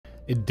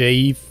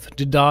Dave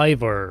the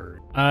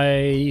Diver.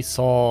 I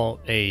saw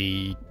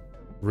a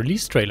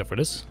release trailer for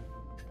this,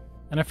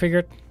 and I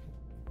figured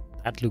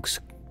that looks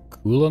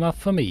cool enough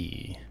for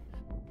me.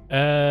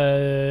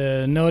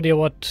 No idea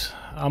what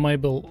I'm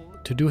able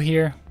to do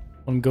here,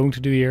 what I'm going to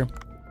do here.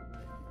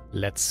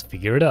 Let's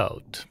figure it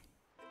out.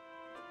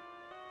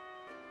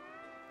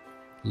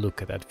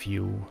 Look at that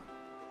view.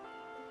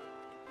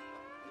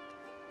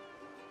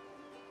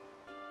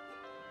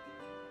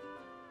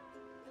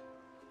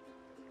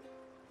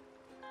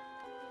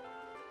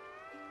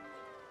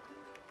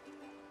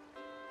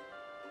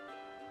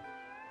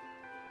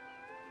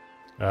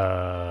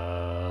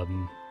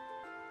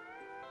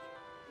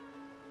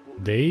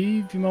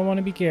 Dave, you might want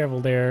to be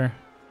careful there.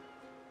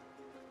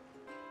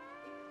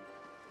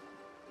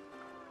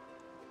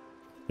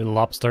 Little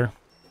lobster.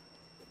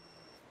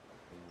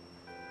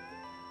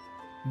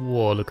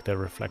 Whoa, look at the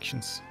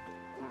reflections.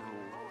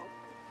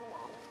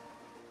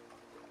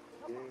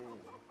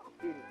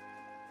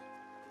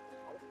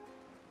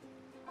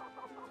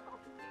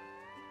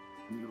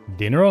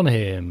 Dinner on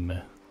him.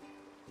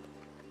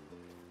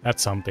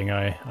 That's something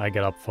I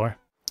get up for.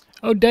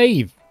 Oh,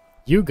 Dave,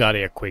 you got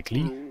here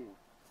quickly.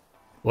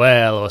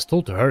 Well, I was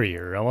told to hurry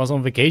here. I was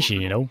on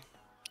vacation, you know.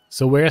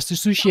 So where's the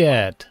sushi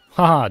at?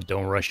 Haha,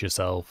 don't rush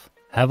yourself.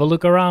 Have a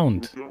look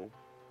around.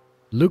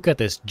 Look at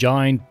this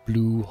giant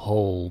blue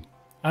hole.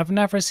 I've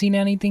never seen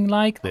anything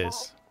like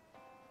this.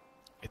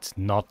 It's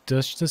not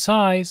just the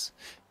size.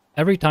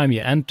 Every time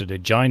you enter the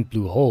giant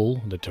blue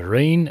hole, the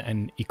terrain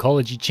and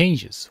ecology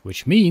changes,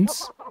 which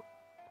means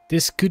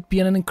this could be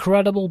an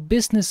incredible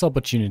business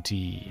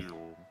opportunity.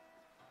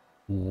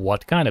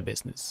 What kind of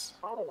business?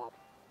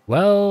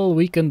 Well,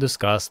 we can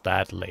discuss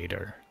that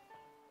later.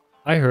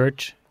 I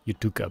heard you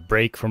took a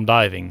break from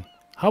diving.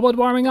 How about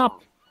warming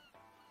up?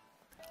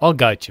 I'll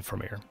guide you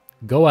from here.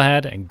 Go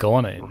ahead and go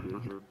on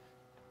in.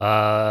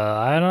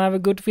 I don't have a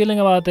good feeling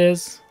about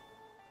this.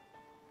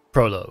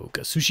 Prologue,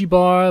 a sushi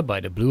bar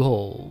by the blue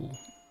hole.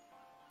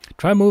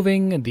 Try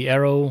moving the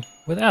arrow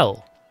with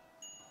L.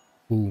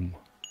 Boom.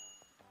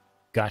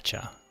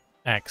 Gotcha.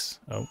 X.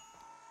 Oh.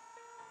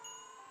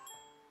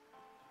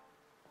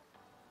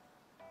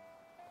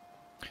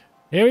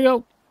 Here we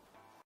go.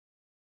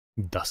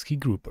 Dusky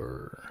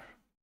grouper.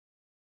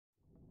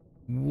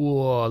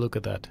 Whoa, look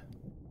at that.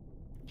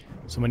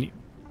 So many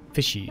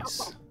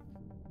fishies.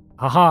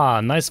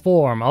 Haha, nice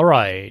form.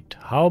 Alright.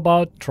 How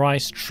about try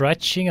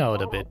stretching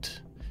out a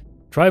bit?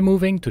 Try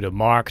moving to the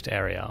marked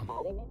area.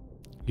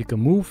 You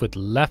can move with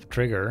left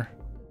trigger.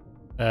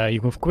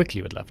 You move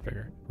quickly with left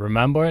trigger.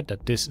 Remember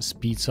that this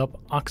speeds up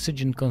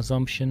oxygen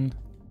consumption.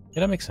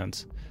 Yeah, that makes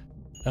sense.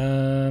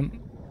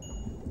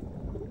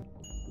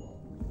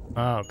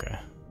 Okay.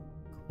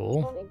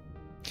 Cool.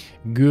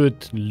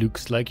 Good.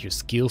 Looks like your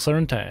skills are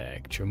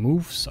intact. Your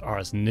moves are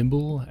as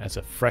nimble as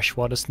a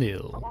freshwater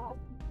snail.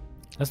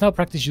 Let's now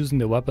practice using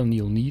the weapon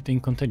you'll need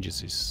in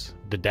contingencies.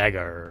 The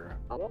dagger.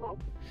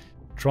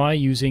 Try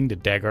using the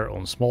dagger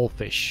on small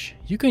fish.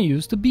 You can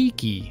use the B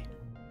key.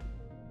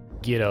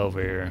 Get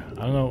over here.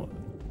 I don't know.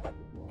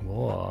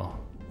 Whoa.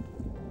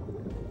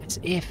 As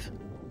if.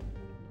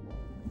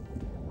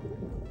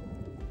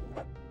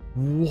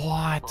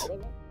 What?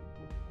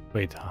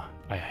 Wait,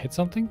 I hit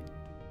something?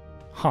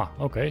 Huh,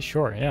 okay,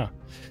 sure, yeah.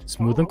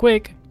 Smooth and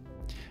quick.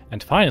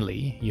 And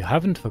finally, you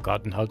haven't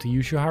forgotten how to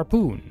use your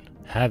harpoon,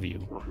 have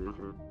you?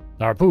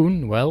 The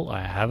harpoon, well,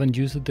 I haven't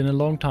used it in a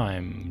long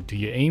time. Do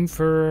you aim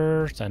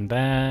first and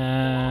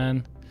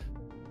then...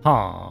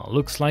 Huh,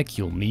 looks like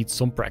you'll need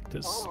some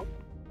practice.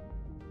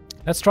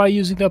 Let's try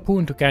using the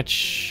harpoon to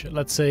catch,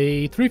 let's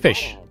say, 3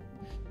 fish.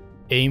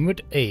 Aim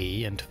with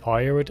A and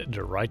fire with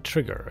the right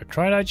trigger.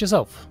 Try that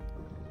yourself.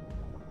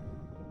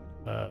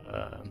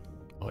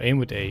 Aim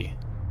with A.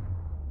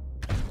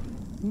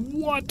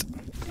 What?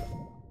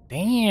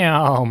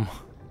 Damn!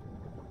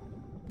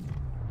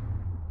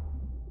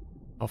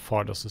 How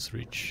far does this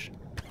reach?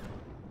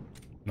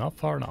 Not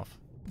far enough.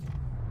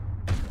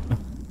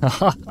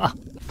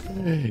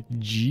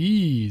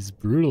 Jeez,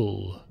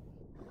 brutal.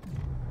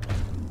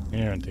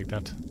 Here, and take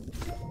that.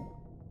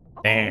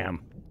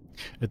 Damn.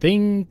 I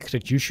think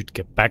that you should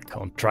get back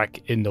on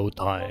track in no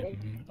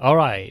time.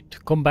 Alright,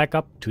 come back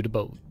up to the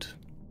boat.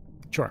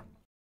 Sure.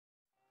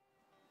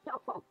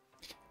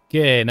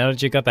 Okay, now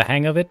that you got the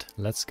hang of it,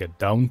 let's get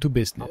down to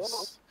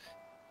business.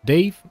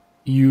 Dave,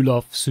 you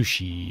love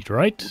sushi,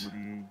 right?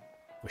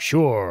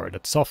 Sure,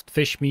 that soft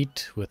fish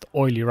meat with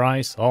oily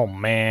rice, oh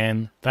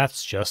man,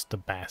 that's just the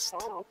best.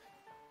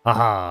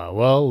 Haha,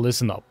 well,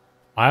 listen up.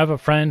 I have a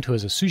friend who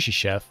is a sushi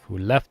chef who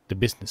left the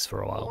business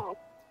for a while.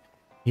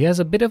 He has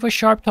a bit of a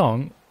sharp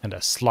tongue and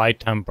a slight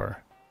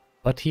temper,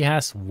 but he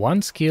has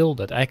one skill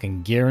that I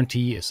can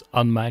guarantee is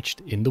unmatched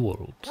in the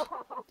world.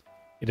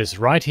 It is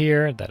right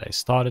here that I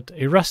started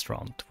a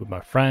restaurant with my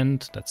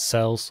friend that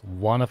sells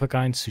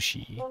one-of-a-kind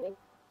sushi.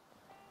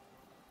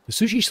 The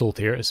sushi sold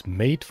here is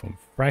made from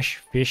fresh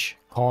fish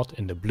caught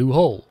in the blue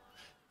hole,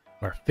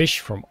 where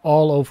fish from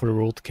all over the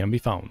world can be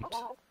found.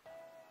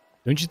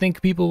 Don't you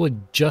think people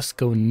would just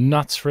go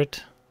nuts for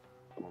it?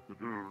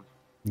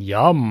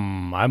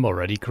 Yum, I'm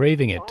already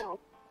craving it.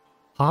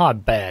 Haha,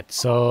 bet.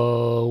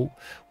 So,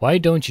 why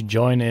don't you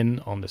join in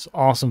on this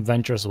awesome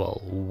venture as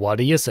well? What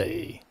do you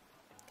say?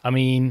 I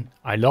mean,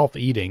 I love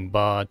eating,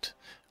 but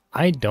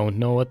I don't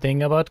know a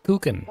thing about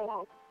cooking.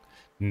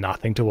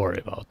 Nothing to worry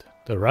about.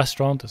 The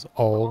restaurant is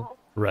all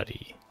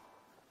ready.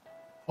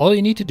 All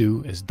you need to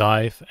do is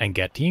dive and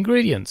get the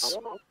ingredients.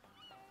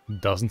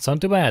 Doesn't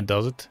sound too bad,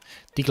 does it?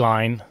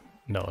 Decline.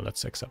 No,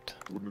 let's accept.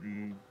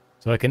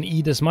 So I can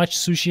eat as much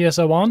sushi as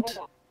I want?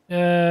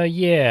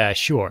 Yeah,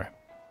 sure.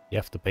 You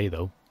have to pay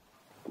though.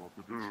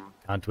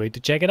 Can't wait to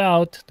check it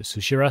out. The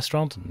sushi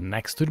restaurant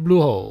next to the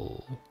Blue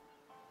Hole.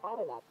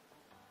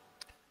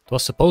 It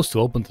was supposed to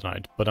open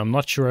tonight, but I'm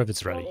not sure if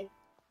it's ready.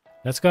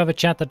 Let's go have a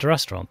chat at the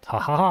restaurant. Ha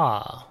ha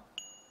ha!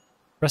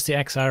 Press the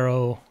X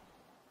arrow.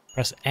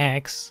 Press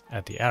X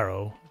at the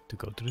arrow to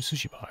go to the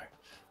sushi bar.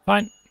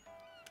 Fine.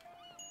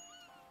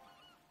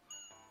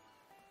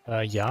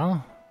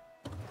 Yeah?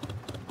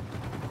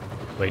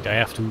 Wait, I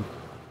have to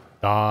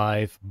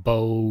dive,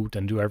 boat,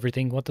 and do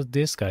everything? What does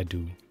this guy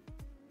do?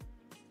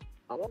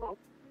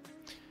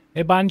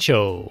 Hey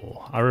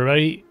Bancho, are we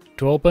ready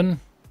to open?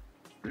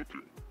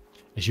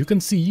 As you can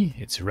see,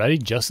 it's ready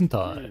just in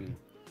time.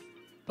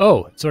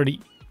 Oh, it's already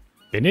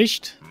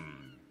finished?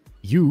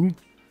 You?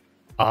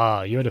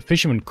 Ah, you're the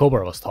fisherman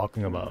Cobra was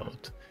talking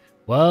about.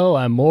 Well,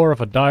 I'm more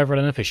of a diver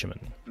than a fisherman.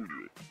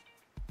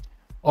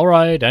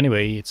 Alright,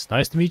 anyway, it's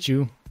nice to meet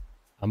you.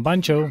 I'm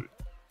Bancho.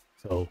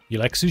 So, you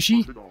like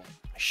sushi?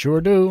 I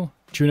sure do.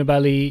 Tuna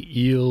belly,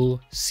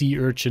 eel, sea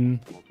urchin.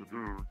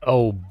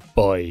 Oh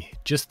boy,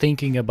 just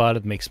thinking about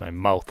it makes my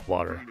mouth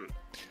water.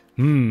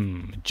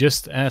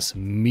 Just as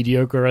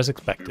mediocre as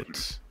expected.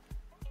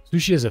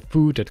 Sushi is a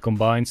food that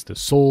combines the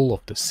soul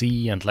of the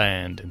sea and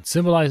land and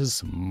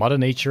symbolizes Mother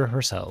Nature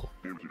herself.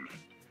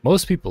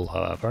 Most people,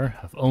 however,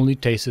 have only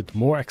tasted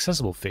more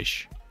accessible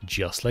fish,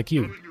 just like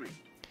you.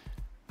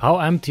 How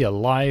empty a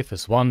life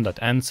is one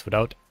that ends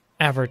without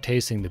ever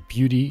tasting the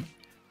beauty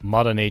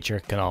Mother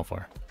Nature can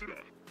offer.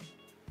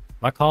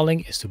 My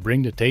calling is to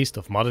bring the taste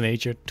of Mother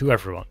Nature to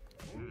everyone.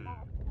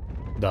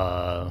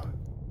 Ah,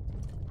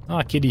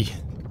 kitty.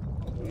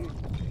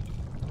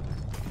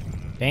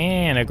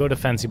 Damn, I go to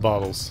fancy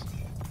bottles.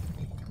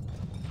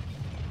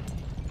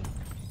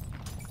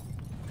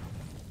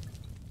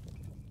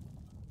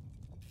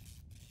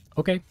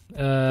 Okay,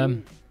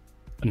 an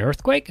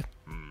earthquake?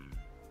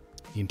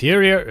 The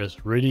interior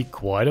is really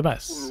quite a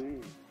mess.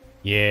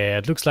 Yeah,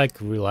 it looks like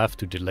we'll have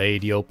to delay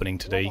the opening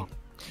today.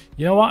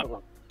 You know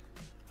what?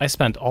 I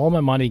spent all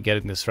my money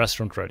getting this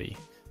restaurant ready.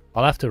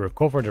 I'll have to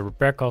recover the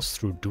repair costs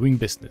through doing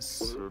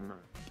business.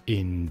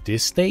 In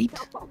this state?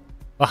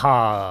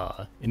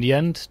 Aha! In the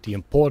end, the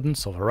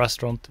importance of a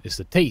restaurant is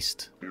the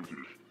taste.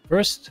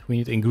 First, we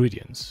need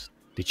ingredients.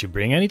 Did you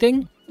bring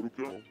anything?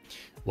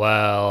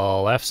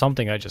 Well, I have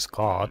something I just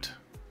caught.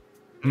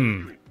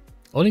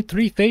 Only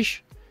 3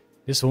 fish?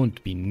 This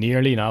won't be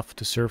nearly enough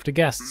to serve the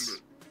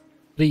guests.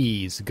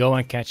 Please go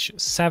and catch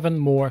 7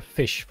 more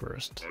fish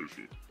first.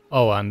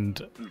 Oh,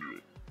 and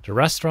the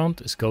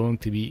restaurant is going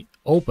to be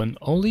open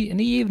only in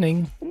the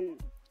evening.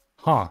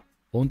 Huh,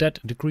 won't that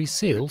decrease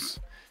sales?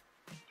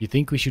 You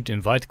think we should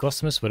invite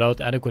customers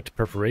without adequate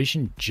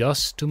preparation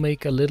just to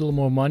make a little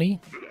more money?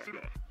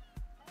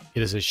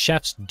 It is a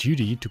chef's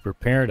duty to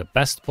prepare the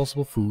best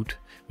possible food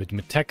with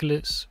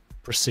meticulous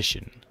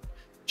precision,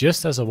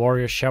 just as a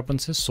warrior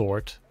sharpens his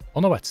sword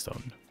on a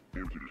whetstone.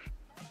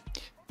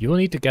 You will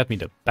need to get me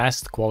the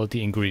best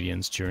quality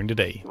ingredients during the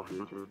day.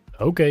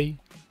 Okay.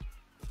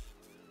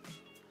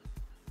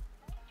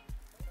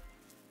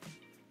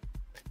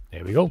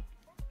 There we go.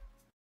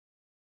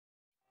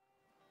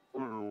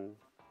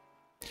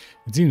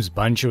 It seems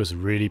Bancho is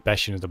really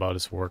passionate about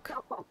his work.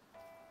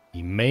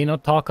 He may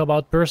not talk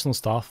about personal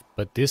stuff,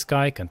 but this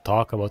guy can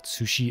talk about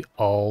sushi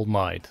all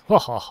night. Ha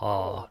ha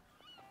ha.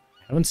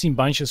 I haven't seen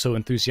Bancho so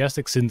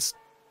enthusiastic since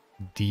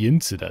the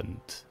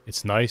incident.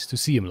 It's nice to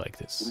see him like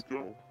this.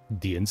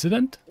 The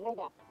incident?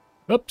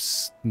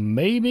 Oops,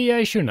 maybe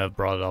I shouldn't have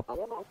brought it up.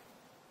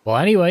 Well,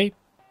 anyway,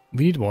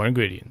 we need more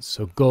ingredients,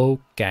 so go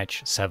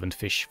catch 7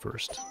 fish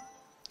first.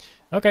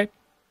 Okay.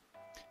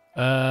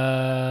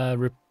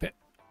 Repair.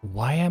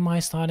 Why am I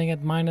starting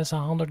at minus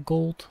 100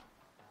 gold?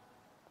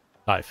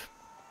 5.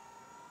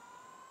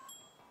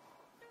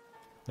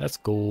 Let's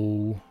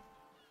go.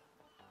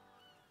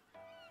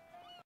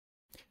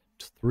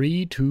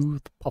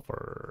 3-tooth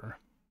puffer.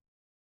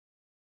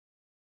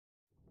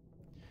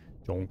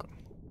 Jonk.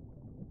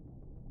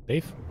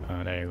 Dave?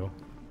 Ah, there you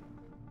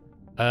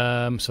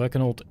go. So I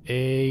can hold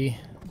A.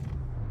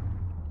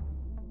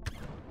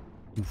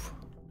 Oof.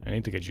 I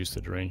need to get used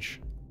to the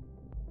range.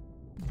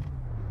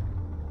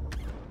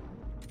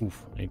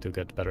 Oof, I need to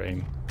get better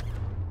aim.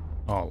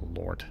 Oh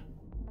lord.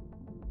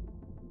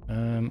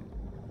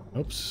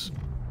 Oops.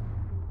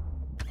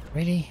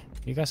 Really?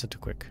 You guys are too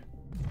quick.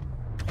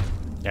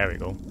 There we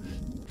go.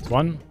 It's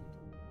 1.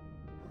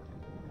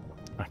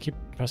 I keep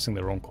pressing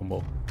the wrong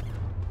combo.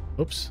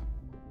 Oops.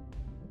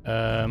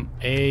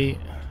 A.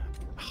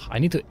 I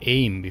need to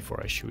aim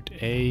before I shoot.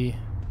 A.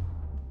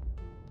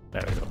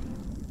 There we go.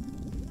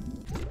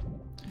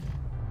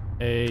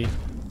 A.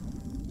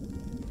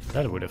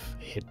 That would have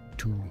hit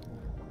 2.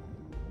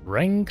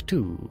 Rank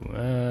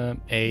 2.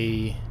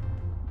 A...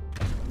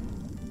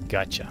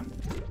 Gotcha.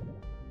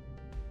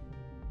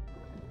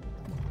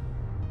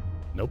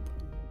 Nope.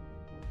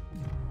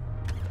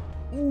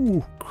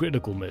 Ooh,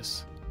 critical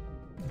miss.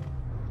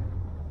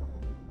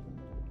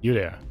 You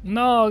there.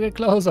 No, get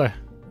closer.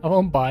 I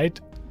won't bite.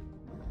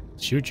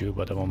 Shoot you,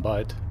 but I won't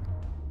bite.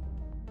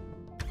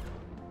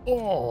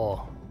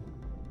 Oh.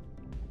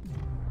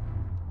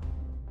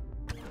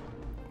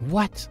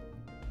 What?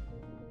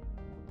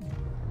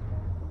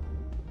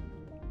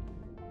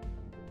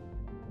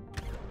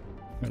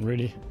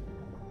 Really?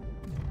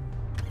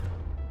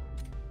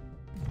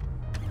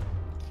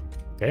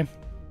 Okay.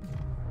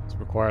 This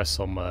requires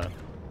some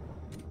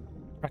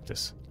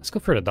practice. Let's go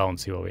further down and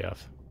see what we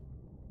have.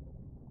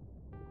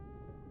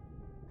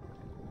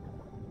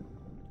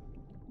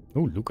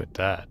 Oh, look at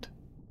that.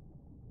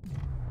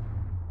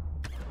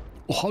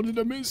 Oh, how did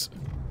I miss?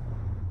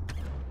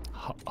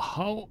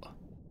 How?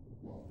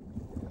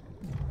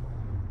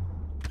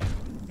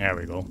 There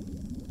we go.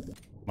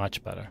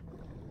 Much better.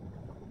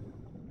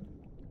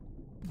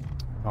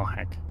 Oh,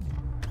 heck.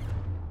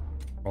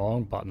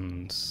 Wrong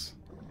buttons.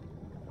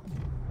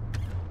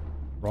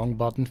 Wrong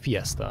button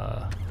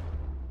fiesta.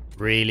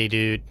 Really,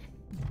 dude?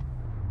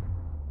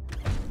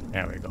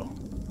 There we go.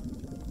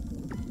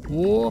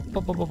 Whoop,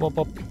 up, up, up, up,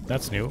 up.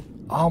 That's new.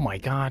 Oh my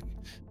god.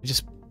 I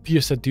just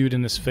pierced that dude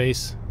in his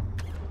face.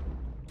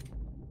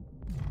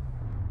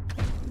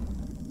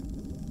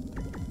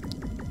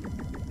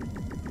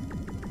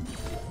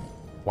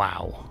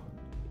 Wow.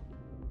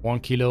 1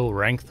 kilo,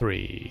 rank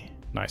 3.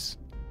 Nice.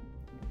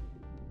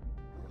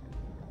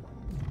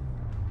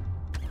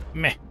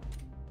 Meh.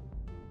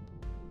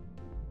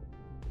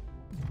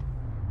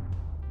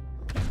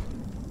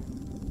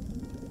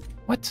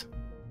 What?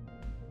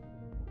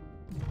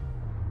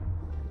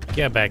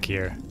 Get back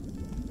here.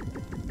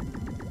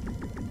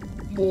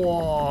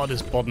 Whoa,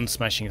 this button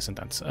smashing is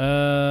intense.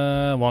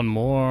 One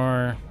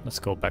more. Let's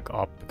go back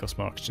up because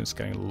my oxygen is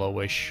getting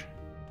lowish.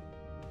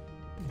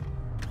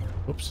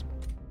 Oops.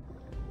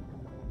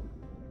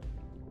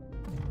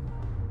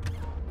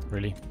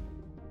 Really?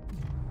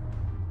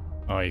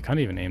 Oh, you can't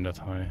even aim that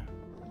high.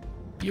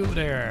 You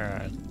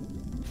there!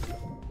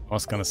 I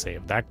was gonna say,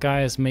 if that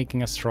guy is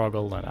making a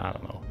struggle, then I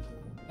don't know.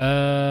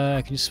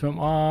 Can you swim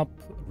up?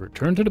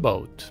 Return to the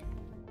boat.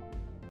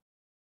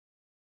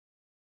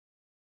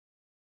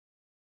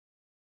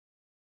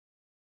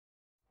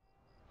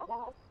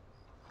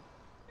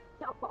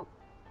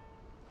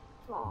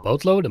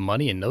 Boatload of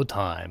money in no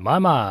time.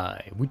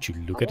 My, would you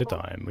look at the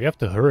time. We have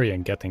to hurry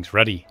and get things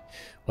ready.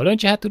 Why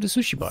don't you head to the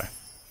sushi bar?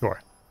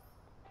 Sure.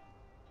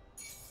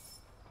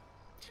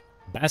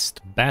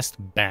 Best.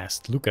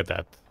 Look at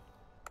that.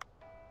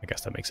 I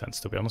guess that makes sense,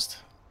 to be honest.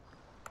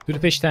 To the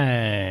fish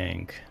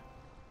tank.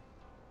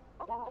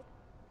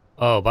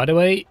 Oh, by the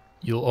way,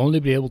 you'll only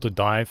be able to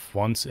dive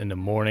once in the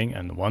morning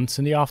and once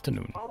in the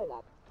afternoon.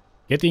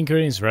 Get the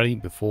ingredients ready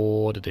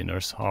before the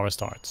dinner's hour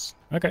starts.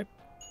 Okay.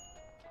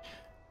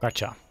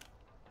 Gotcha.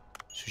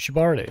 Sushi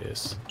bar it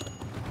is.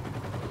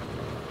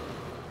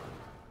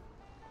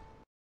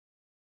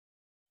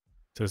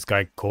 So this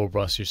guy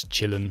Cobra's just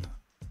chilling.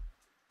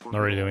 Not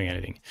really doing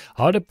anything.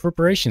 How are the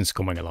preparations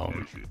coming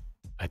along?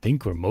 I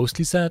think we're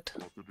mostly set.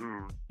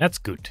 That's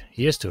good.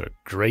 Here's to a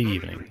great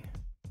evening.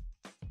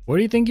 Where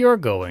do you think you're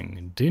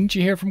going? Didn't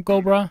you hear from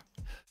Cobra?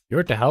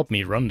 You're to help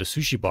me run the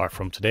sushi bar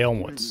from today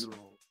onwards.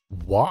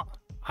 What?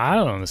 I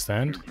don't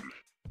understand.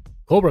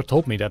 Cobra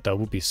told me that there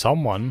would be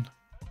someone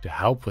to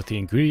help with the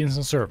ingredients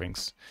and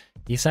servings.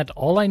 He said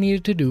all I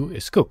needed to do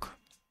is cook.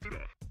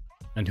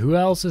 And who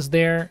else is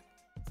there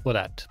for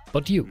that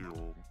but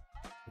you?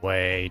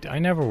 Wait, I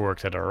never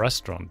worked at a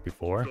restaurant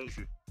before.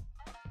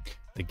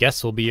 The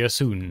guests will be here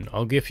soon.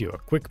 I'll give you a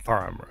quick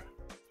primer.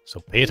 So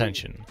pay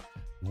attention.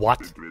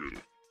 What?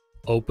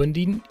 Open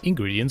the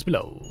ingredients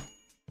below.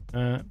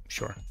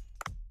 Sure.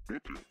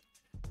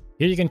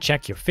 Here you can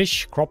check your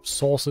fish, crop,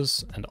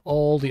 sauces, and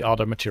all the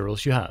other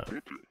materials you have.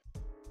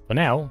 For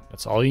now,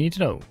 that's all you need to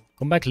know.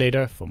 Come back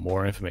later for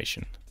more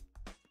information.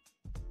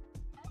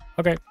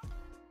 Okay.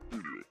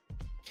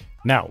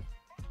 Now,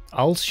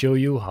 I'll show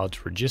you how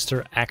to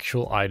register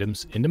actual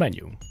items in the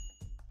menu.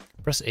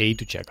 Press A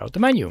to check out the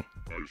menu.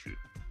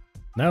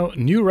 Now,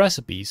 new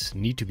recipes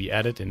need to be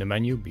added in the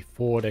menu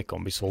before they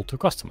can be sold to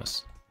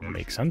customers.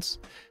 Makes sense.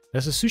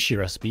 There's a sushi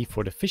recipe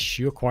for the fish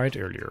you acquired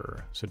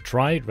earlier, so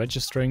try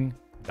registering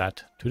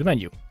that to the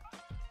menu.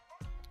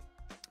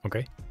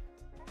 Okay.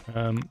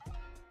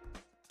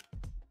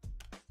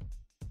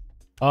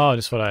 Oh,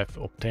 this is what I've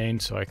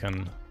obtained, so I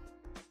can...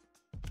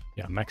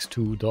 Yeah, max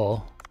 2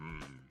 doll.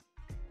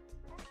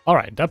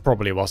 Alright, that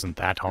probably wasn't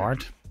that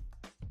hard.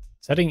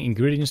 Setting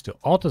ingredients to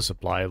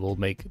auto-supply will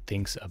make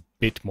things a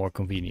bit more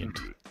convenient.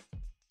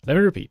 Let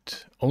me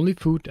repeat, only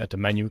food at the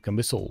menu can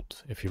be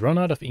sold. If you run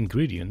out of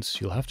ingredients,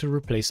 you'll have to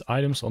replace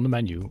items on the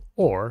menu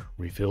or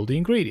refill the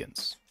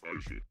ingredients.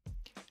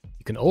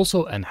 You can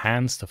also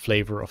enhance the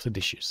flavor of the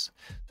dishes.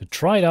 So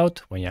try it out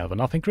when you have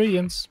enough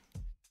ingredients.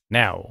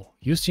 Now,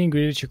 use the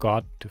ingredients you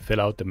got to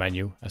fill out the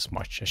menu as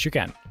much as you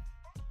can.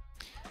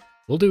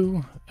 Will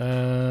do.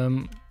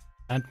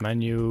 Add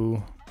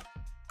menu.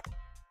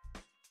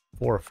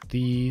 4 of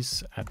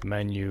these. Add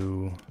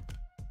menu.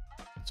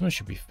 This one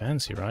should be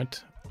fancy, right?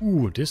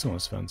 Ooh, this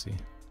one's fancy.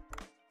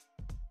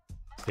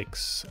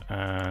 6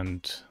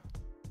 and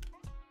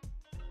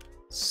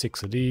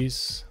 6 of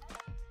these.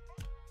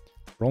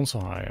 Bronze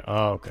high.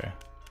 Oh, okay.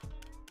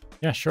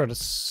 Yeah, sure. That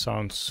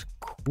sounds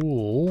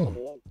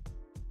cool.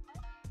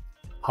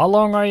 How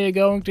long are you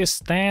going to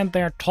stand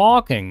there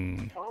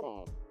talking?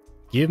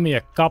 Give me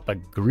a cup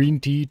of green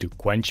tea to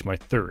quench my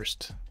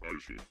thirst.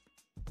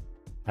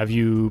 Have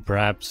you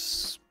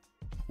perhaps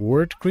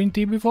poured green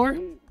tea before?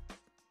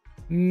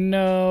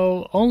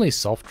 No, only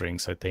soft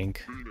drinks, I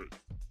think.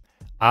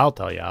 I'll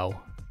tell you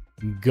how.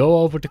 Go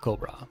over to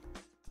Cobra.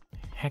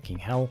 Hacking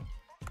hell.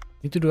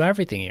 Need to do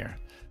everything here.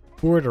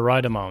 Pour the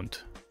right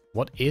amount.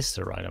 What is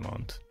the right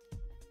amount?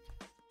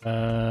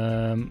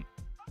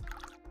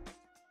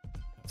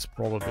 It's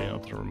probably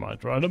not the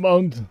right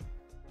amount.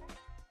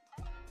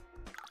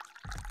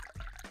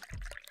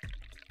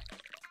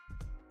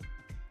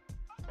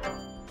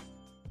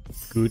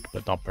 Good,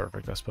 but not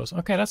perfect, I suppose.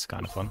 Okay, that's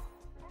kind of fun.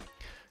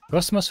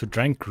 Customers who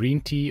drank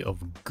green tea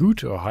of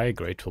good or high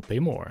grade will pay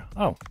more.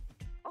 Oh,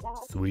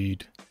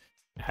 sweet.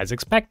 As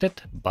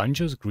expected,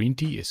 Bancho's green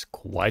tea is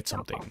quite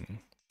something.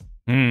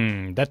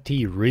 That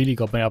tea really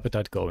got my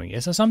appetite going.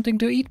 Is there something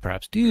to eat,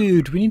 perhaps?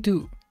 Dude, we need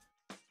to...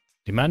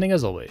 Demanding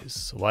as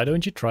always. Why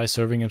don't you try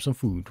serving him some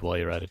food while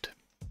you're at it?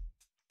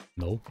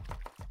 No.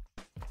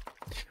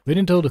 Wait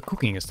until the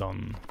cooking is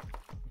done.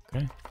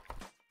 Okay.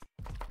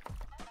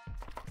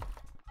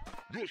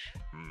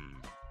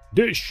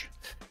 Dish!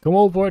 Come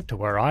over to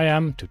where I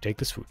am to take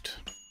this food.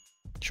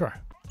 Sure.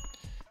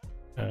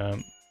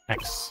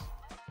 X.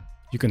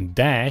 You can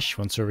dash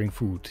when serving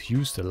food.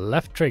 Use the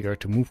left trigger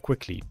to move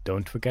quickly.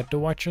 Don't forget to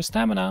watch your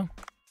stamina.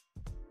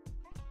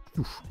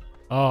 Oof.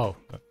 Oh,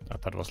 I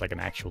thought it was like an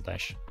actual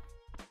dash.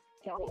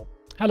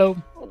 Hello.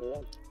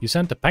 You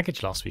sent a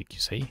package last week, you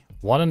say?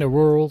 What in the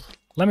world?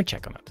 Let me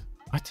check on it.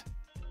 What?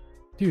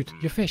 Dude,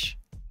 your fish.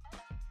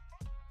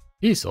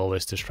 He's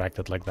always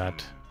distracted like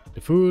that. The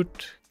food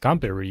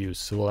can't be reused,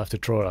 so we'll have to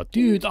throw it out.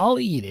 Dude, I'll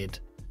eat it.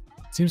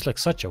 Seems like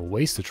such a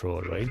waste to throw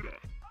it away.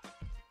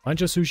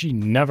 Bancho Sushi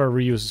never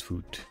reuses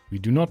food. We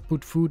do not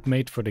put food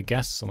made for the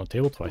guests on the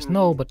table twice.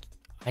 No, but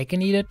I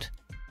can eat it.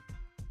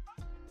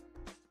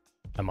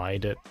 Am I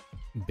the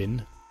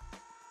bin?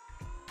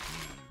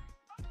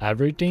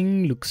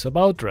 Everything looks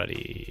about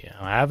ready.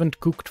 I haven't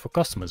cooked for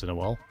customers in a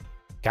while.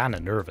 Kinda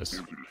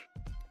nervous.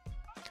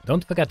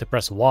 Don't forget to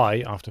press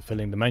Y after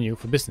filling the menu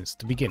for business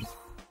to begin.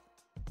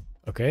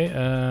 Okay,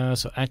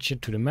 so add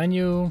it to the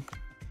menu.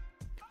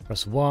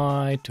 Press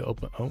Y to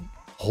open... Oh,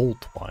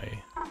 hold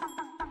Y.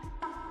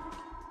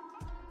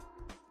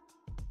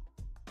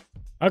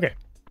 Okay.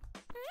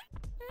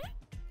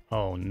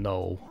 Oh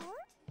no.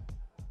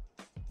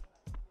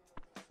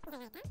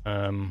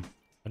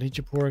 What did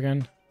you pour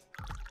again?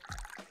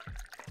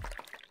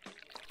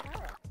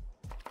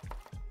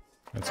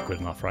 That's good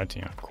enough, right?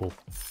 Yeah, cool.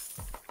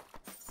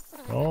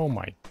 Oh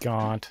my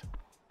god.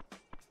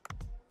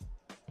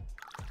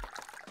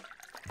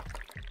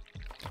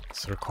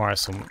 This requires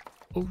some...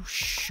 Oh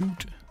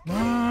shoot.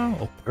 Wow.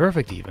 Oh,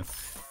 perfect even.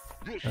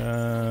 What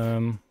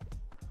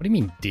do you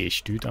mean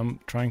dish, dude? I'm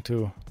trying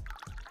to...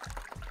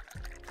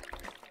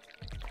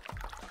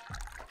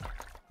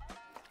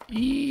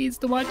 It's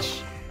too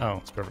much. Oh,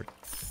 it's perfect.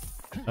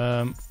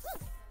 I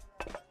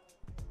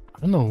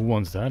don't know who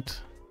wants that.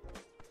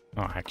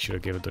 Oh, I should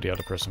have given it to the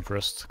other person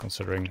first,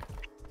 considering.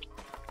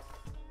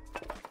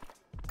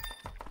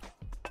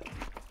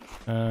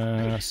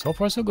 So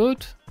far so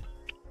good.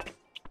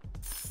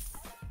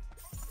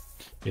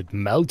 It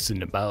melts in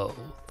the mouth.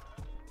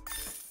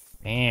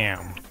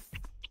 Damn.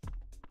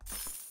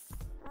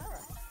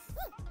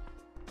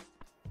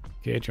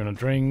 Okay, do you want a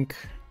drink?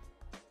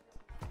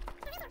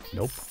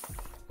 Nope.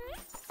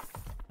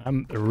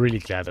 I'm really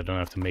glad I don't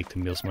have to make the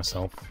meals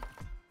myself. Do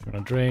you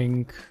want a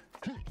drink?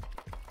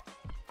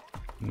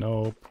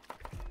 Nope.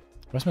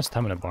 Where's my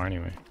stamina bar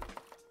anyway?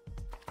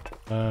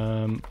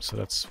 So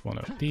that's one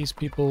of these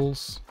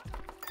people's.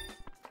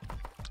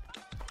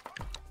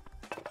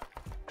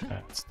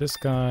 That's this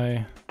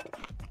guy.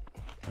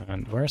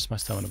 And where's my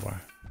stamina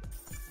bar?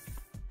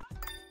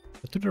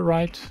 To the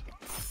right?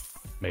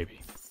 Maybe.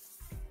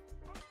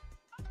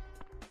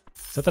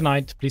 Is that the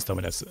night? Please tell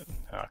me that's...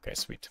 Okay,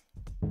 sweet.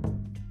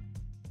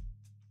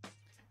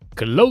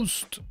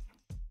 Closed!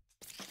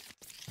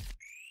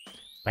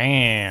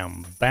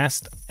 Bam!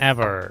 Best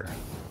ever!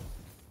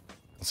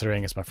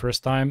 Considering it's my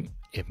first time,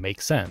 it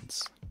makes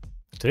sense.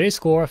 Today's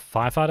score,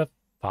 5 out of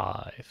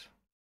 5.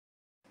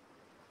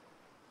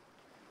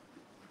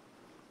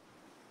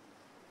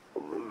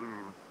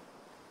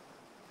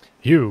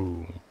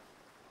 Phew.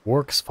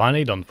 Work's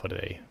finally done for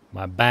today.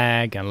 My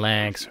back and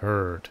legs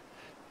hurt.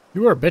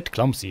 You were a bit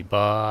clumsy,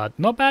 but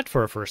not bad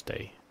for a first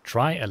day.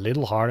 Try a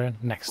little harder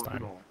next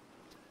time.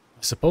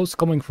 I suppose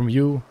coming from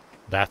you,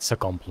 that's a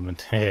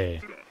compliment.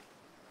 Hey.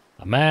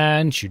 A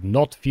man should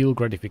not feel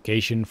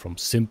gratification from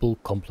simple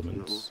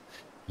compliments.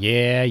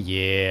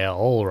 Yeah,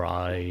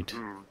 alright.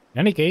 In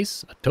any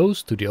case, a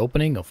toast to the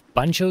opening of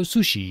Bancho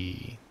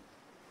Sushi.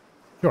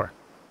 Sure,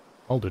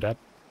 I'll do that.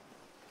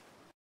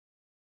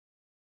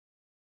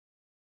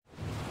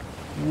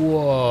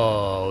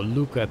 Whoa,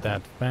 look at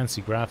that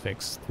fancy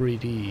graphics,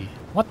 3D.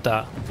 What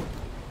the?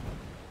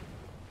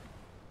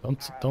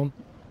 Don't.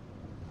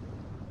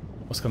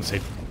 I was gonna say,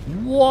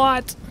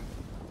 what?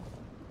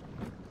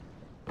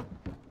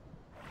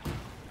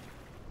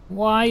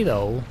 Why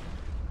though?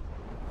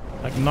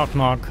 Like knock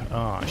knock.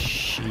 Oh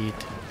shit.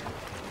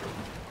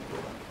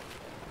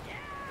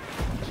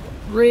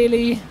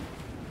 Really?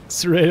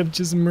 Straight up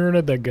just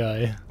murdered that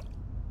guy.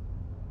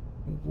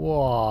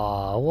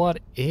 Whoa, what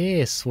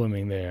is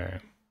swimming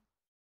there?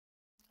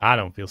 I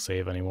don't feel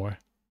safe anymore.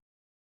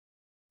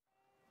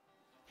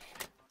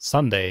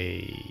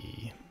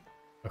 Sunday,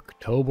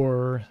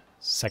 October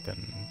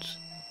 2nd.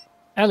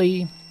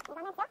 Ellie!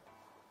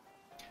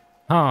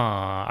 Huh,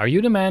 are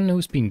you the man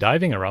who's been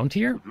diving around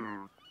here?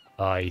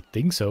 I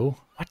think so.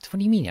 What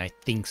do you mean, I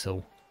think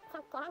so?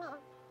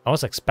 I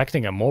was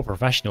expecting a more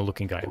professional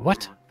looking guy.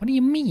 What? What do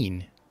you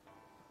mean?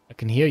 I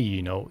can hear you,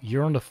 you know.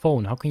 You're on the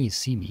phone. How can you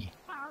see me?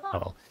 Oh,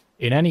 well,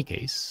 in any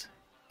case,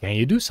 can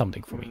you do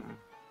something for me?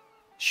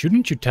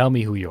 Shouldn't you tell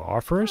me who you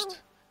are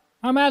first?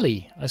 I'm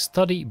Ali. I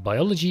study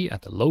biology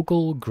at the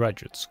local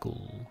graduate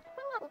school.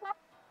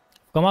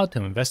 I've come out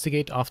to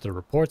investigate after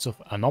reports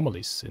of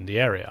anomalies in the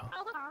area.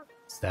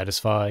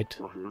 Satisfied?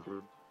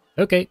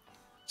 Okay,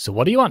 so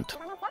what do you want?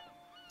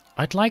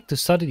 I'd like to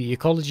study the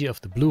ecology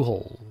of the blue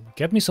hole.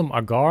 Get me some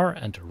agar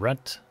and red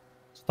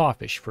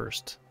starfish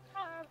first.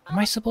 Am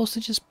I supposed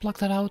to just pluck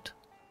that out?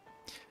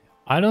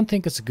 I don't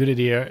think it's a good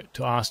idea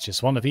to ask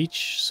just one of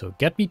each, so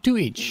get me two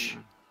each.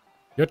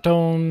 Your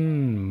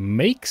tone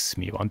makes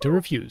me want to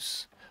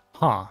refuse.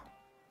 Huh.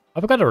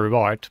 I've got a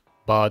reward,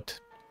 but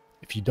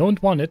if you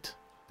don't want it,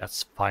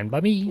 that's fine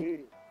by me.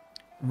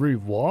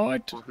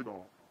 Reward?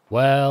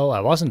 Well,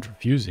 I wasn't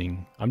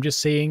refusing. I'm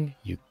just saying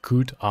you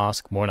could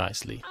ask more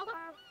nicely.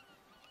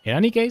 In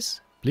any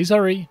case, please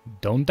hurry,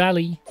 don't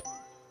dally.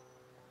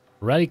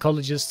 Red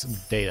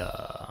ecologist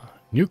data.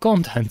 New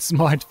content,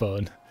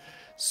 smartphone.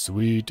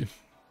 Sweet. Is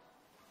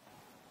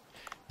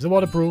it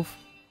waterproof?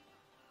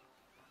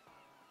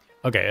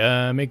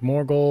 Okay, make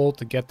more gold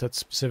to get that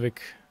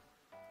specific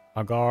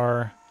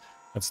agar.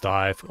 Let's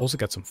dive. Also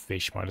get some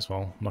fish, might as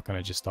well. I'm not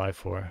gonna just dive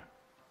for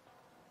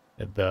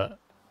the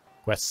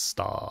quest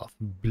stuff.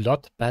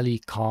 Blood belly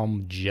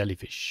calm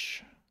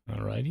jellyfish.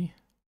 Alrighty.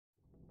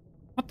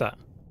 What the?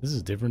 This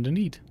is different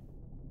indeed.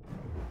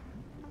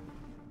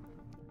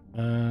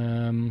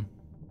 Can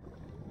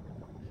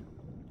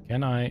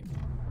I?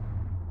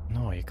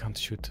 No, you can't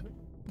shoot.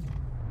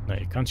 No,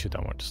 you can't shoot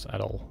downwards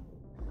at all.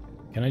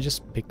 Can I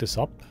just pick this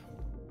up?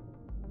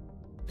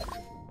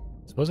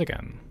 Suppose I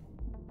can.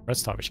 Red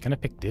starfish. Can I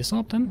pick this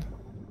up then?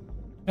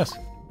 Yes.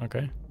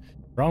 Okay.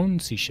 Brown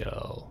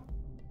seashell.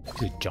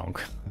 This is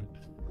junk.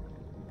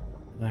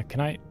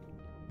 Can I?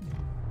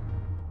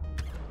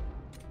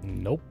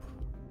 Nope.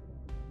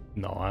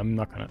 No, I'm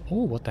not gonna.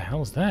 Oh, what the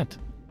hell is that?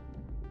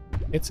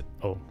 It's.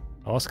 Oh,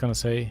 I was gonna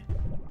say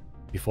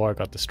before I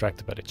got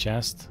distracted by the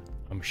chest.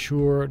 I'm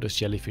sure this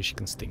jellyfish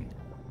can sting.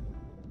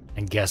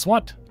 And guess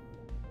what?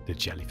 The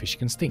jellyfish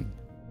can sting.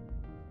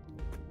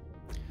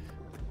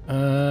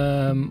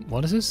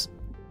 What is this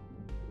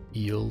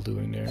eel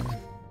doing there?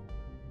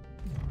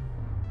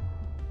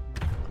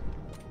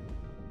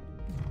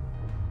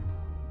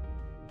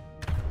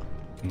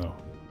 No.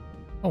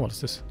 Oh, what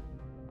is this?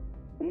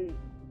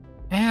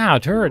 Ah,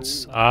 it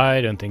hurts.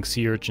 I don't think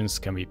sea urchins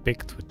can be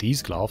picked with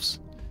these gloves.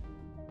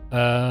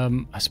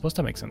 I suppose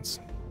that makes sense.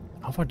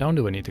 How far down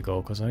do I need to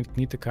go? Because I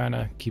need to kind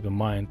of keep in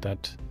mind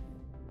that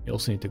you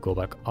also need to go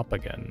back up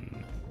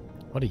again.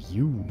 What are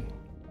you?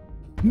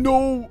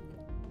 No!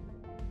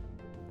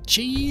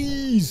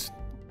 Jeez!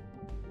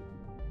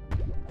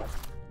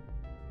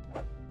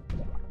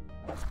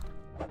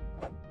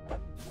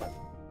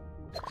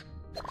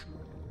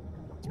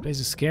 This place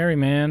is scary,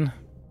 man.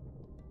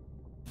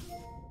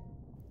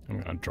 I'm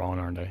gonna drown,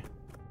 aren't I?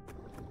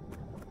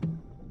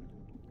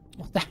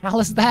 What the hell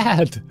is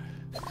that?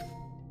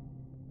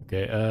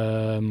 Okay,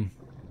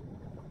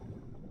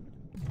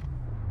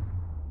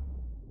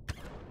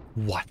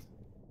 what?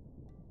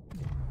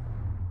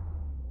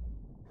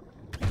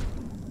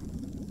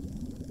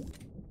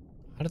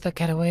 How did that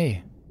get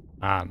away?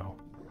 I don't know.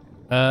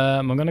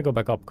 I'm gonna go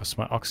back up because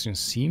my oxygen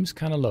seems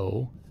kind of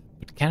low.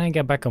 But can I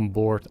get back on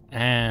board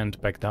and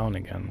back down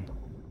again?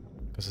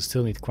 Because I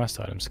still need quest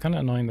items. Kind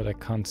of annoying that I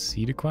can't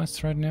see the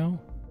quests right now.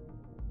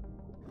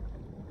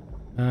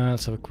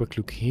 Let's have a quick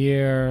look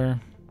here.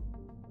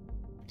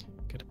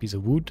 Get a piece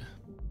of wood.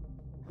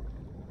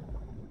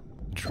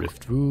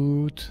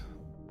 Driftwood.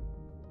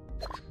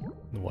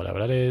 Whatever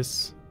that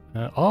is.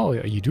 Oh,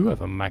 you do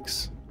have a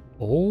max.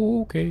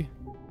 Oh, okay.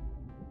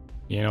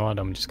 You know what?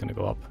 I'm just gonna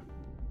go up.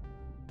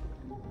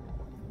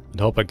 And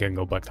hope I can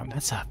go back down.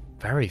 That's a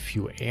very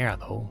few air,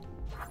 though.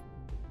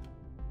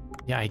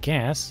 Yeah, I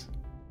guess.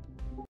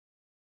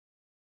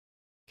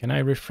 Can I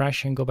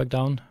refresh and go back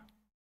down?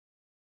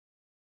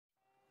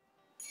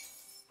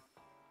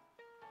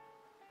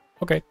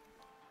 Okay.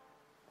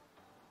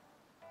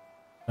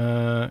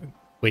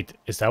 Wait,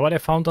 is that what I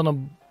found on the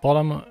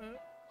bottom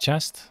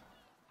chest?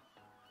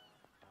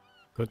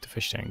 Go to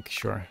fish tank,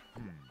 sure.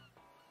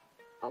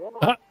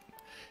 Ah!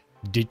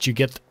 Did you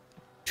get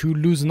too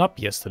loosened up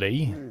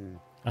yesterday?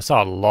 I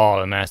saw a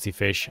lot of nasty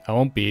fish. It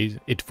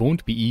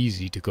won't be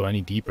easy to go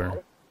any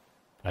deeper.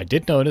 I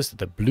did notice that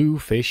the blue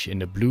fish in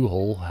the blue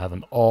hole have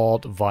an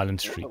odd,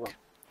 violent streak.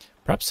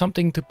 Perhaps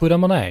something to put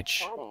them on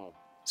edge.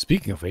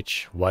 Speaking of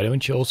which, why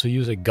don't you also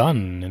use a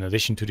gun in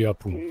addition to the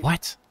harpoon?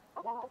 What?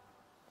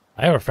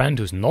 I have a friend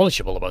who's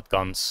knowledgeable about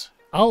guns.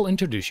 I'll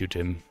introduce you to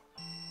him.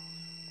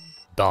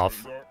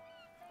 Dove.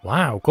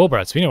 Wow,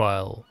 Cobra, it's been a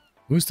while.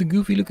 Who's the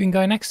goofy looking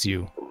guy next to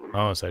you?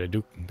 Oh, so they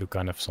do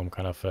kind of some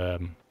kind of,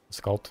 what's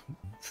it called?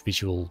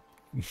 Visual...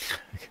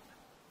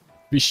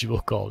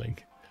 visual calling.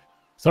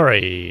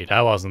 Sorry,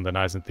 that wasn't a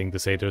nice thing to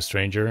say to a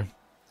stranger.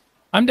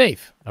 I'm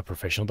Dave, a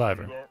professional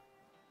diver.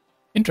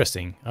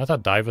 Interesting, I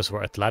thought divers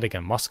were athletic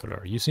and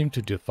muscular. You seem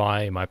to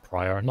defy my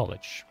prior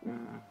knowledge.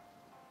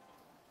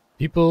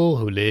 People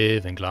who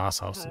live in glass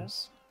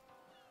houses.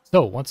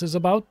 So, what's this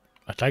about?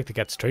 I'd like to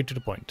get straight to the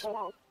point.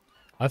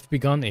 I've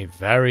begun a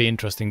very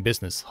interesting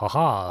business,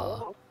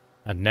 haha.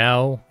 And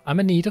now, I'm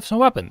in need of some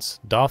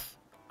weapons. Duff,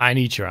 I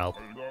need your help.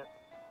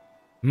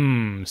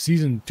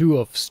 Season 2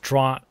 of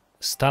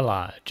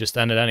Stella just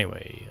ended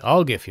anyway.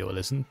 I'll give you a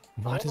listen.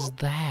 What is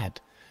that?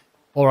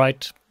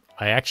 Alright,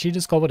 I actually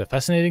discovered a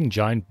fascinating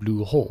giant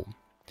blue hole.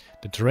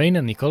 The terrain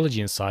and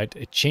ecology inside,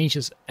 it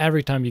changes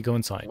every time you go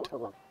inside.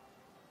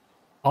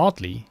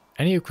 Oddly,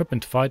 any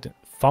equipment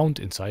found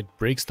inside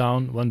breaks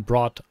down when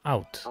brought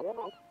out.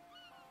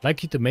 I'd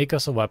like you to make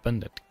us a weapon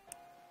that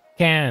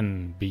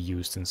can be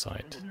used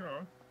inside.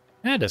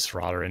 That is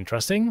rather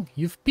interesting.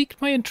 You've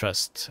piqued my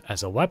interest.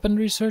 As a weapon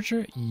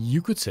researcher,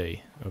 you could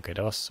say. Okay,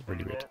 that was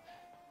really weird.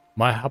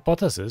 My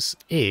hypothesis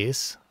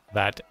is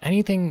that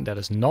anything that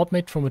is not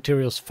made from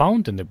materials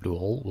found in the blue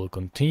hole will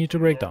continue to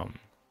break down.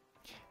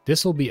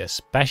 This will be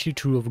especially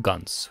true of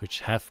guns, which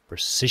have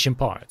precision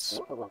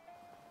parts.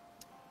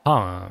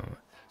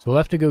 So we'll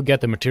have to go get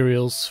the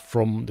materials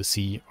from the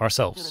sea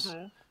ourselves.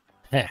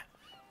 Heh.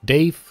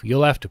 Dave,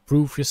 you'll have to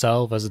prove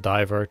yourself as a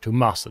diver to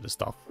master the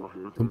stuff.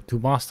 To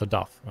master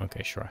Duff.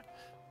 Okay, sure.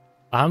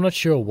 I'm not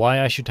sure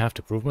why I should have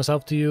to prove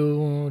myself to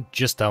you.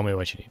 Just tell me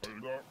what you need.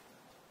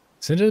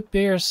 Since it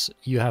appears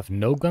you have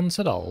no guns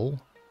at all,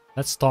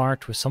 let's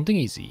start with something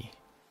easy.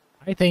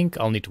 I think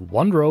I'll need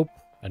 1 rope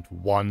and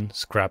 1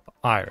 scrap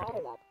iron.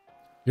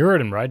 You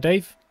heard him right,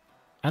 Dave?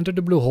 Enter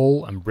the blue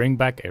hole and bring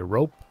back a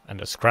rope and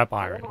a scrap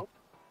iron.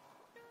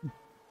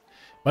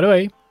 By the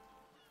way,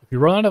 if you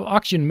run out of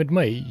oxygen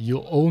mid-May,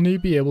 you'll only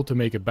be able to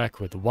make it back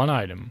with 1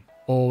 item.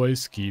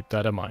 Always keep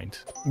that in mind.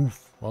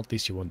 Oof, well, at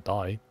least you won't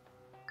die.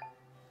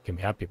 Can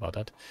be happy about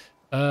that.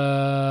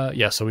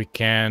 Yeah, so we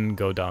can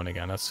go down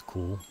again. That's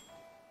cool.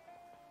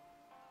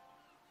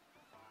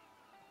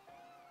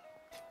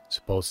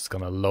 Suppose it's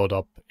gonna load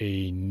up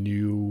a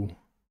new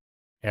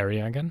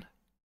area again.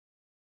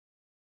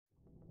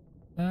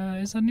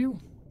 Is that new?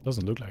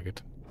 Doesn't look like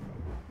it.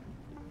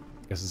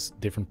 Guess it's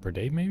different per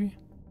day, maybe?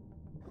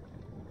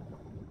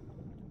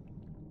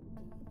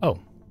 Oh,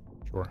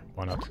 sure,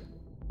 why not?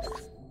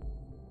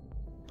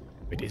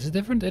 Wait, is it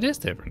different? It is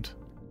different.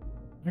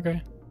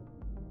 Okay.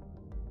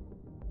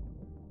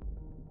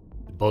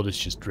 The boat is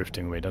just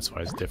drifting away, that's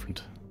why it's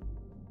different.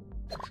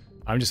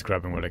 I'm just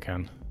grabbing what I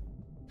can.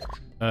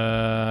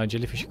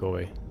 Jellyfish, go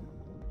away.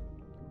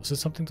 Was it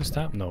something to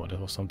stab? No, that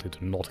was something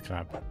to not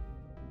grab.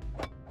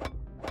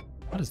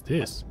 What is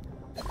this?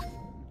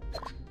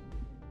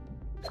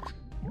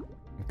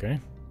 Okay,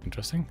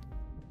 interesting.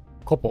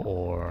 Copper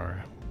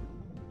ore.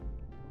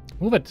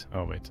 Move it!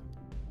 Oh, wait.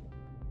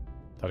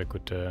 Thought I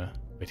could,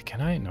 wait,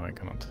 can I? No, I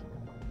cannot.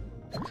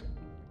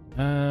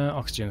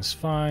 Oxygen is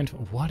fine.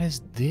 What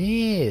is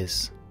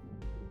this?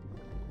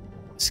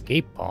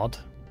 Escape pod?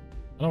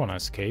 I don't want to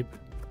escape.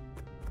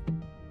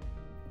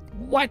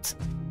 What?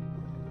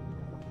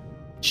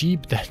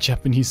 Cheap that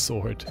Japanese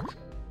sword.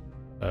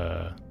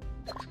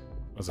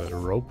 Was that a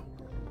rope?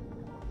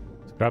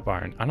 Scrap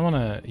iron. I don't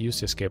want to use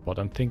the escape pod.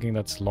 I'm thinking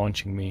that's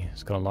launching me.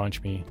 It's gonna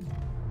launch me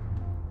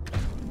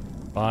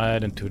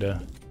right into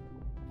the...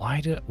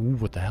 Why the... Ooh,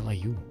 what the hell are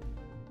you?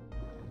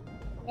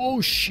 Oh,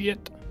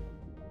 shit.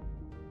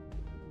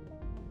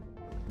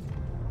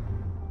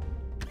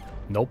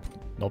 Nope.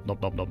 Nope, nope,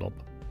 nope, nope,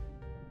 nope.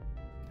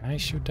 Can I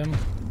shoot them?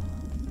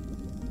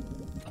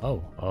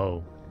 Oh,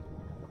 oh.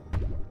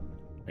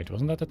 Wait,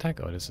 wasn't that the attack?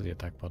 Oh, this is the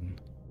attack button.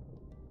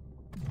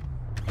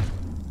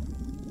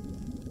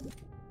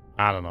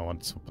 I don't know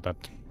what's up with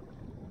that.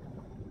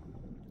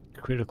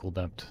 Critical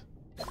depth.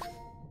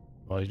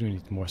 Well, you do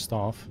need more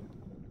stuff.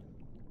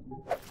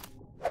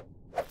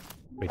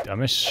 Wait,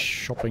 am I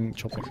chopping?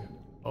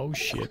 Oh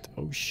shit,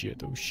 oh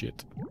shit, oh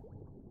shit.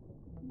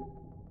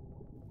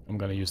 I'm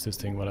gonna use this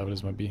thing, whatever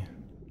this might be.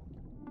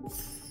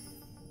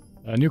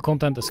 New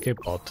content, escape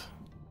pod.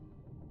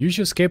 Use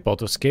your escape pod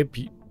to escape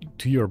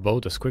to your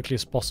boat as quickly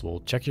as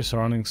possible. Check your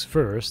surroundings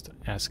first,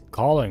 as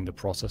calling the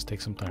process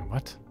takes some time.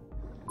 What?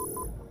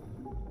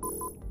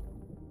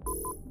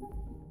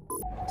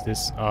 Is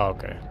this? Oh,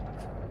 okay.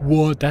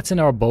 What? That's in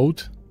our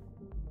boat?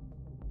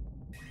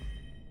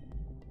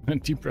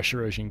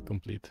 Depressurization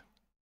complete.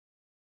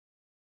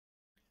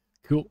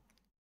 Cool.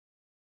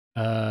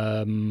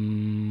 I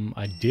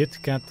did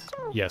get...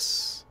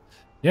 Yes.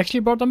 You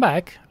actually brought them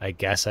back? I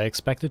guess I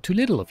expected too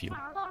little of you.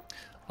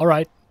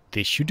 Alright,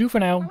 this should do for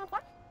now.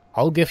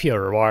 I'll give you a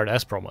reward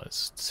as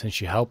promised, since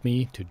you helped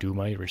me to do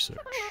my research.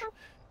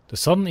 The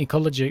sudden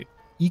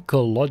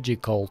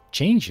ecological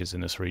changes in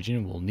this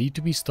region will need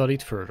to be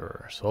studied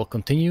further, so I'll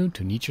continue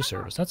to need your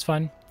service. That's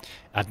fine.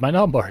 At my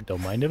number,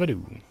 don't mind if I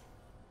do.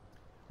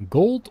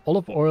 Gold,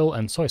 olive oil,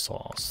 and soy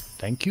sauce.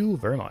 Thank you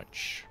very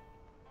much.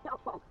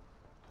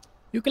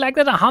 You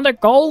collected 100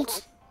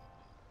 gold?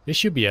 This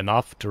should be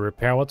enough to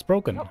repair what's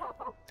broken.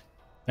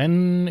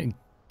 Then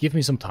give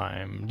me some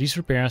time. These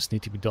repairs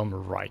need to be done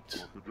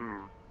right.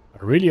 I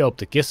really hope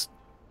the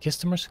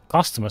customers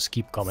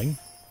keep coming.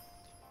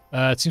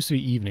 It seems to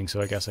be evening,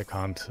 so I guess I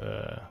can't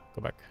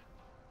go back.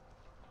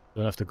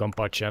 Don't have the gun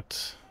pouch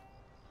yet.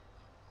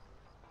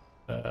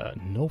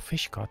 No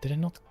fish caught. Did I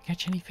not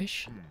catch any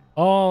fish?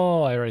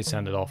 Oh, I already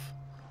sent it off.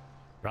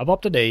 Wrap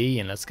up the day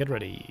and let's get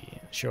ready.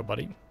 Sure,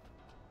 buddy.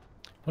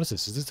 What is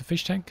this? Is this the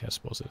fish tank? I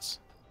suppose it's.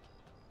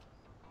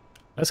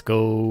 Let's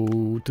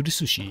go to the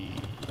sushi.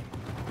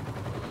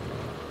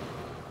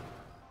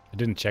 I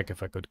didn't check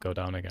if I could go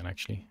down again,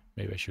 actually.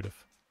 Maybe I should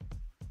have.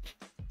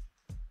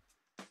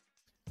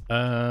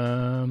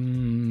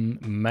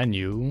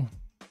 Menu.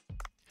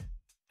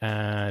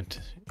 And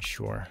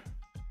sure.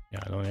 Yeah,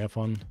 I only have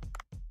one.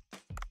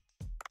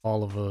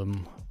 All of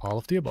them. All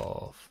of the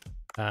above.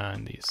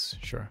 And these.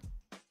 Sure.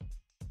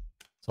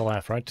 That's all I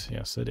have, right?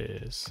 Yes, it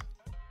is.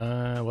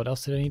 What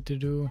else did I need to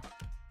do?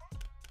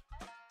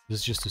 This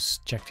is just to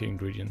check the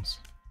ingredients.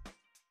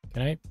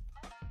 Can I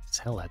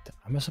sell that?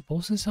 Am I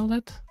supposed to sell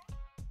that?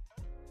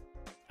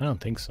 I don't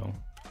think so.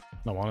 I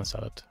don't want to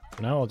sell it.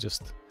 For now, I'll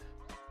just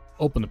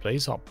open the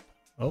place up.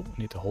 Oh,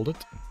 need to hold it.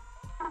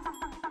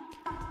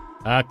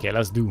 Okay,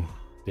 let's do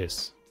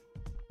this.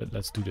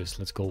 Let's do this.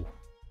 Let's go.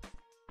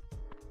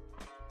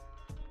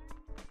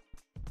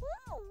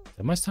 Is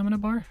that my stamina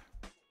bar?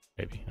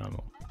 Maybe. I don't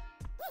know.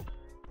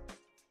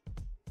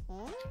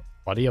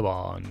 What do you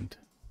want?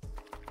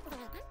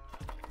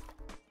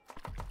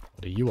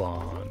 What do you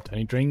want?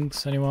 Any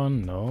drinks?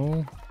 Anyone?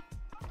 No?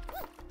 Do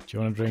you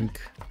want a drink?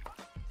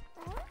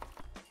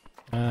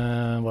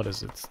 What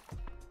is it? It's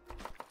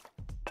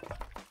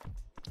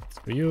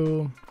for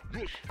you.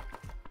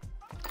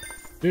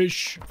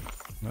 Fish.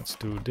 Let's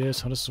do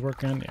this. How does this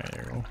work again? Yeah,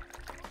 there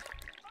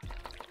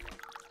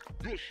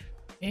you go.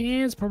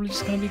 It's probably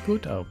just gonna be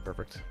good. Oh,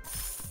 perfect.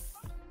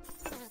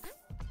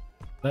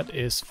 That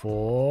is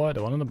for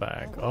the one in the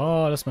back.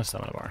 Oh, that's my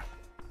stamina bar.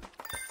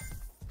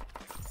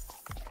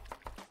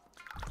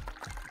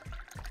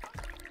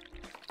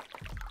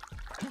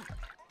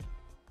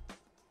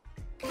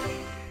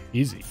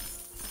 Easy.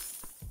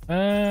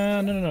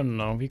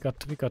 No. We got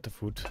the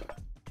food.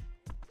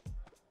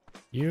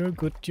 You're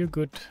good. You're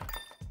good.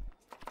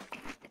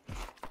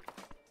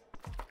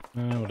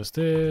 What is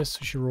this?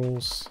 Sushi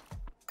rolls.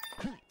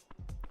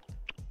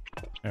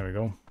 There we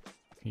go.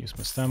 Can use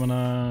my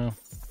stamina.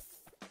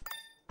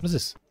 What is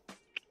this?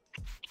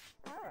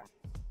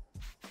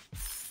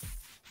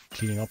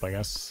 Cleaning up, I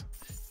guess.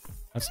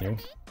 That's new.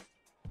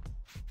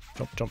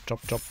 Chop.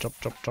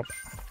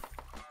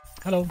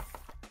 Hello.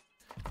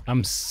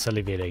 I'm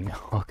salivating.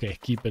 Okay,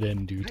 keep it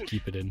in, dude.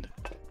 Keep it in.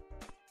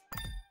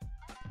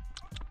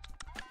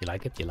 You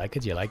like it? You like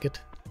it? You like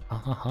it?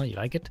 You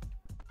like it?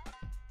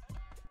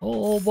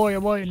 Oh boy,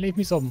 leave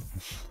me some.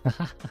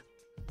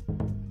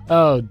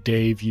 Oh,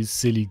 Dave, you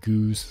silly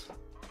goose.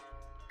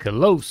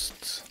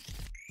 Closed.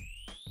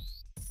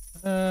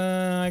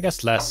 I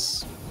guess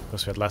less.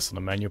 Because we had less on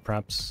the menu,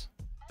 perhaps.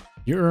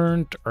 You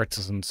earned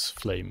Artisan's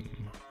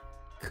Flame.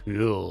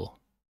 Cool.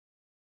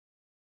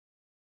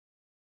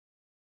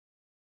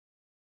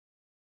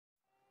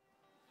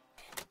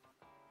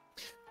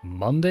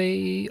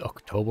 Monday,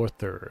 October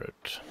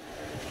 3rd.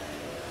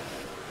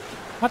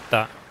 What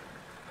the?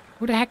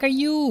 Who the heck are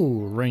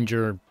you,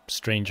 Ranger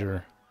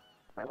Stranger?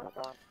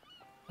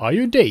 Are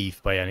you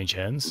Dave, by any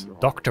chance?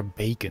 Dr.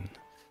 Bacon.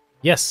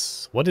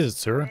 Yes, what is it,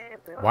 sir?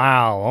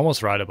 Wow,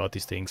 almost right about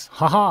these things.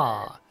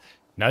 Haha!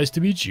 Nice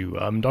to meet you.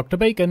 I'm Dr.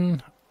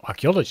 Bacon,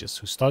 archaeologist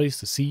who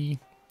studies the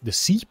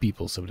Sea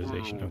People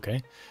civilization,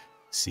 okay?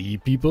 Sea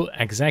People?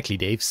 Exactly,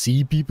 Dave.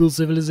 Sea People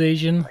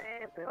civilization?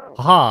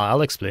 Haha,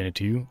 I'll explain it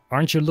to you.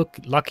 Aren't you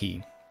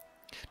lucky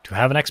to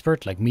have an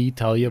expert like me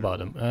tell you about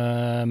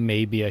them?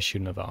 Maybe I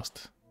shouldn't have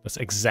asked. That's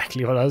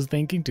exactly what I was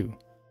thinking too.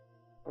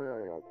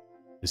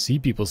 The Sea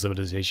People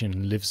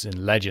civilization lives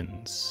in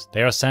legends.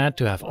 They are said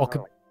to have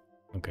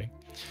Okay.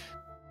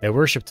 They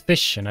worshipped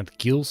fish and had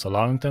gills,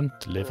 allowing them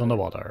to live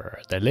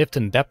underwater. They lived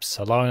in depths,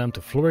 allowing them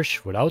to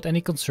flourish without any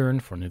concern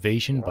for an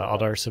invasion by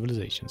other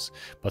civilizations.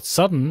 But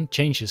sudden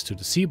changes to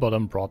the sea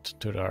bottom brought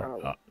to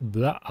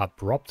their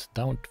abrupt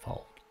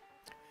downfall.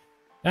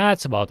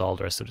 That's about all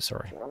the rest of the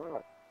story.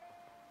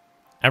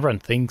 Everyone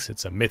thinks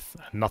it's a myth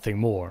and nothing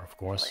more, of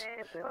course.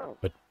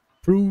 But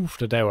Proof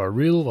that they were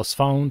real was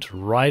found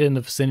right in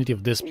the vicinity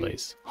of this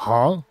place.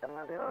 Huh?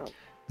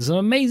 This is an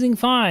amazing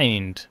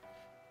find!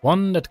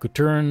 One that could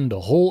turn the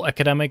whole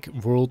academic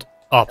world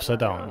upside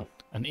down.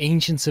 An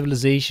ancient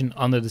civilization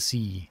under the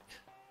sea.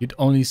 You'd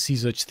only see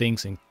such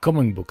things in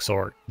comic books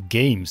or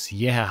games.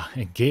 Yeah,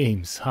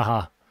 games,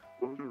 haha.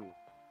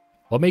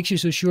 What makes you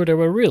so sure they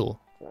were real?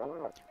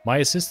 My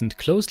assistant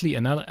closely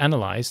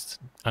analyzed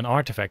an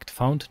artifact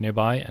found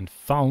nearby and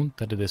found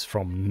that it is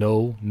from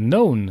no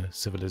known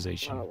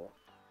civilization.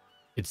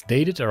 It's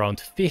dated around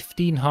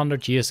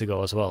 1500 years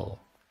ago as well.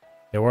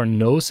 There were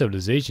no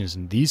civilizations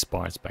in these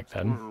parts back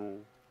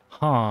then.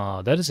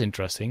 Huh, that is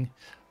interesting.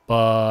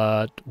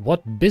 But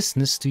what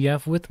business do you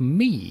have with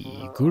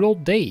me, good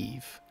old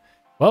Dave?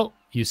 Well,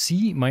 you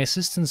see, my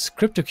assistant's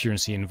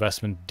cryptocurrency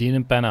investment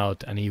didn't pan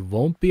out and he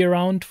won't be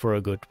around for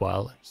a good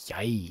while.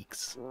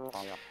 Yikes.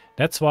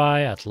 That's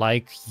why I'd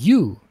like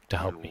you to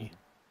help me.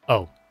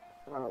 Oh.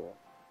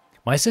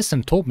 My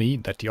assistant told me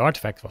that the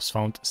artifact was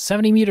found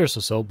 70 meters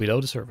or so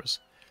below the surface.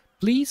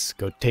 Please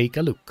go take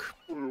a look.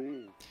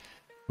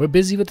 We're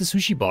busy with the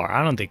sushi bar,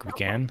 I don't think we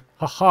can.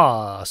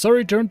 Haha,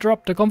 sorry to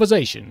interrupt the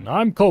conversation.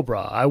 I'm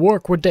Cobra, I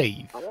work with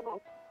Dave.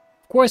 Of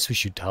course we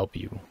should help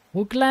you.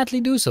 We'll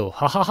gladly do so,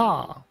 ha ha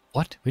ha.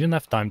 What? We don't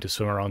have time to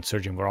swim around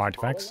searching for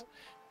artifacts.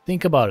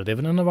 Think about it, if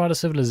an underwater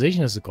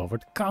civilization is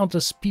discovered,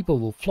 countless people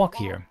will flock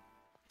here.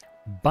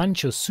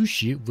 Bancho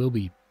sushi will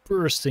be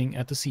bursting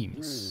at the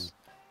seams.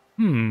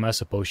 I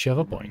suppose you have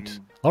a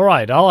point.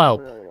 Alright, I'll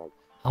help.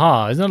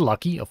 Ah, isn't it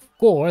lucky? Of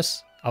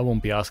course, I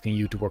won't be asking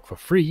you to work for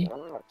free.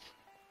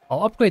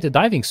 I'll upgrade the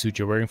diving suit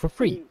you're wearing for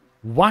free.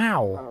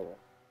 Wow!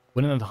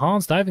 With an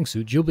enhanced diving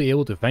suit, you'll be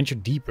able to venture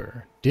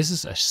deeper. This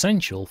is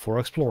essential for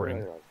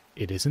exploring.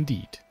 It is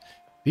indeed.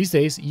 These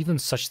days, even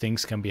such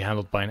things can be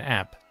handled by an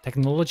app.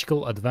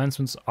 Technological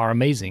advancements are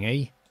amazing,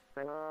 eh?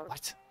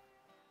 What?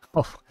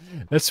 Oh,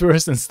 let's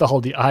first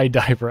install the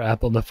iDiver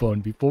app on the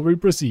phone before we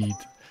proceed.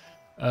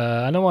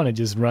 I don't want to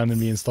just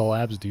randomly install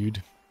apps,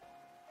 dude.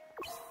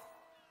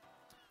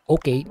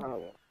 Okay.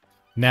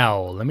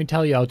 Now, let me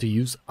tell you how to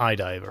use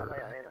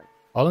iDiver.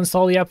 I'll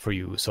install the app for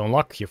you, so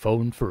unlock your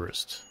phone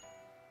first.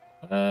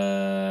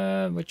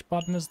 Which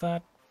button is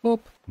that?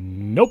 Boop.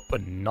 Nope,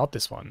 not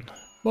this one.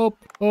 Boop,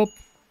 boop.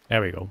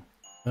 There we go.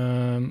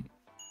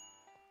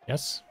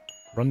 Yes,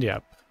 run the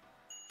app.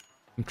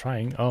 I'm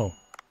trying. Oh.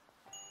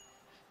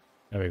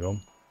 There we go.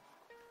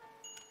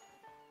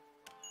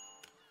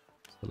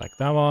 Select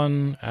that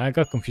one. I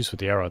got confused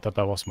with the arrow. I thought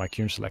that was my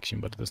current selection,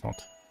 but it is not.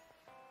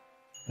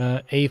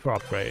 A for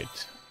upgrade.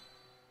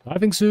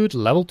 Diving suit,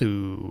 level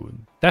 2.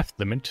 Depth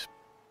limit,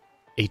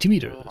 80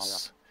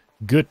 meters.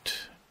 Good.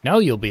 Now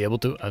you'll be able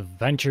to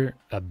adventure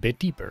a bit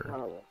deeper.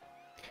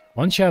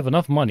 Once you have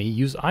enough money,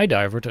 use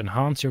iDiver to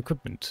enhance your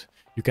equipment.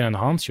 You can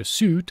enhance your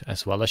suit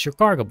as well as your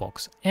cargo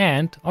box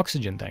and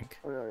oxygen tank.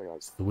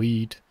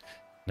 Sweet.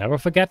 Never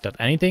forget that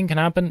anything can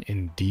happen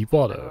in deep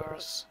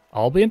waters.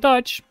 I'll be in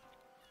touch.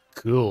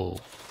 Cool.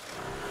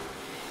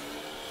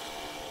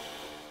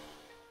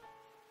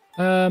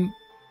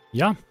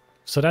 Yeah.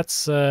 So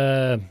that's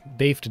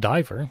Dave the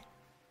Diver.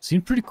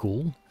 Seemed pretty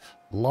cool.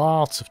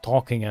 Lots of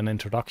talking and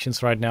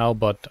introductions right now,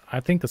 but I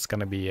think it's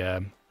gonna be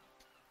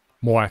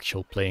more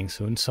actual playing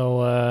soon.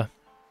 So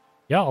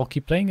yeah, I'll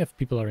keep playing if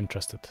people are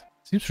interested.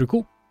 Seems pretty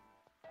cool.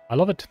 I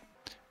love it.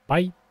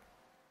 Bye.